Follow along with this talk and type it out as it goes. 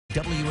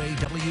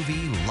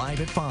WAWV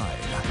Live at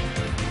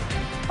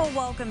 5. Well,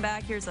 welcome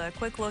back. Here's a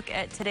quick look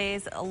at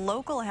today's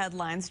local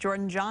headlines.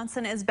 Jordan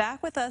Johnson is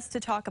back with us to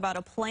talk about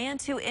a plan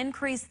to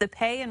increase the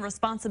pay and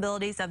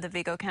responsibilities of the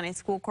Vigo County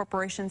School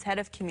Corporation's head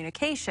of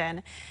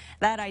communication.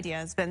 That idea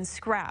has been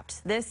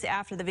scrapped. This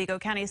after the Vigo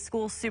County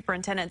School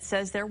Superintendent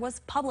says there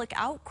was public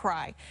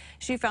outcry.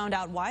 She found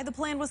out why the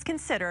plan was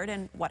considered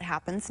and what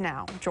happens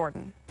now.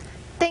 Jordan.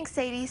 Thanks,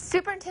 Sadie.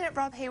 Superintendent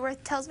Rob Hayworth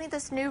tells me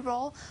this new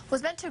role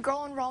was meant to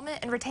grow enrollment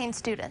and retain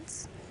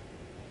students.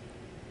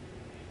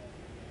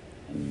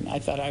 I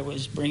thought I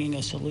was bringing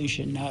a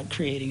solution, not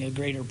creating a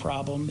greater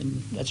problem,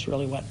 and that's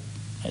really what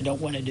I don't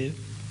want to do.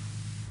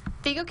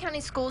 Vigo County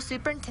School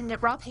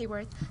Superintendent Rob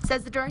Hayworth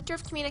says the Director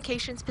of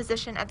Communications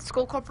position at the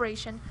school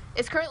corporation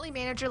is currently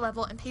manager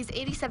level and pays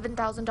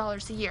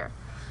 $87,000 a year.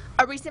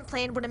 A recent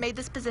plan would have made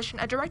this position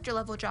a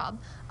director-level job,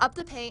 upped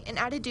the pay, and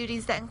added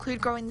duties that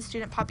include growing the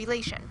student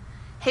population.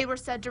 Hayworth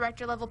said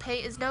director-level pay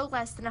is no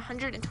less than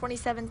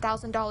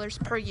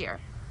 $127,000 per year.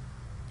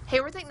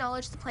 Hayworth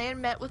acknowledged the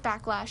plan met with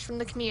backlash from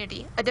the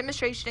community. A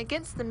demonstration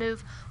against the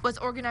move was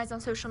organized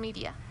on social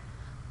media.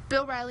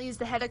 Bill Riley is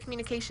the head of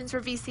communications for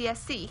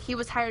VCSC. He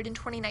was hired in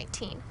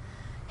 2019.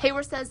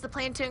 Hayworth says the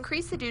plan to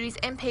increase the duties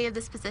and pay of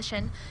this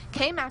position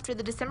came after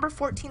the December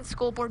 14th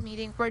school board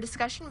meeting where a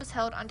discussion was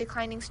held on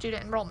declining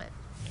student enrollment.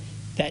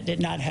 That did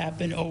not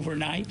happen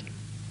overnight.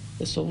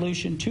 The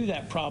solution to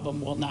that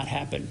problem will not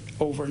happen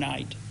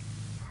overnight.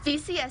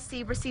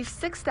 VCSC receives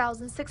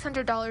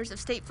 $6,600 of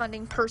state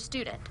funding per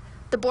student.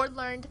 The board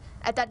learned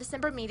at that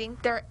December meeting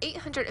there are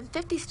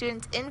 850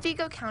 students in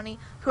Vigo County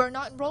who are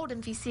not enrolled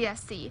in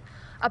VCSC,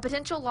 a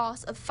potential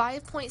loss of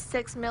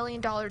 $5.6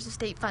 million of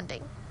state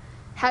funding.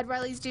 Had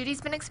Riley's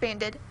duties been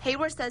expanded,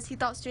 Hayworth says he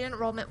thought student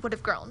enrollment would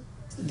have grown.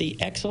 The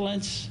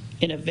excellence,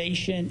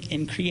 innovation,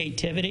 and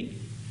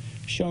creativity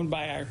shown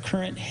by our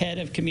current head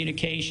of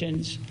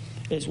communications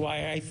is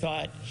why I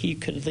thought he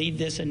could lead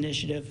this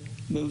initiative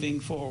moving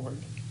forward.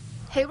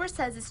 Hayworth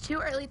says it's too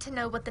early to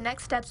know what the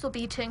next steps will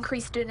be to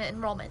increase student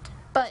enrollment,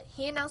 but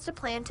he announced a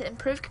plan to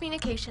improve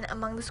communication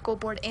among the school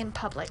board and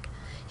public.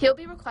 He'll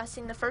be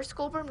requesting the first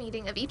school board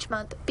meeting of each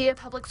month be a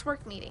public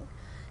work meeting.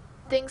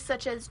 Things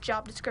such as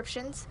job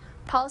descriptions,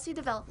 policy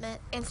development,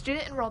 and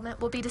student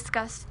enrollment will be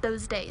discussed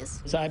those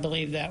days. I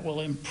believe that will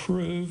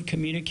improve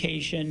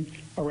communication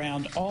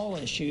around all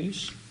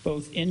issues,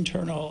 both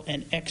internal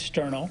and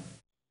external.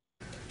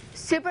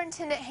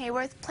 Superintendent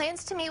Hayworth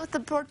plans to meet with the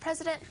board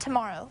president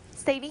tomorrow.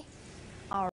 Sadie?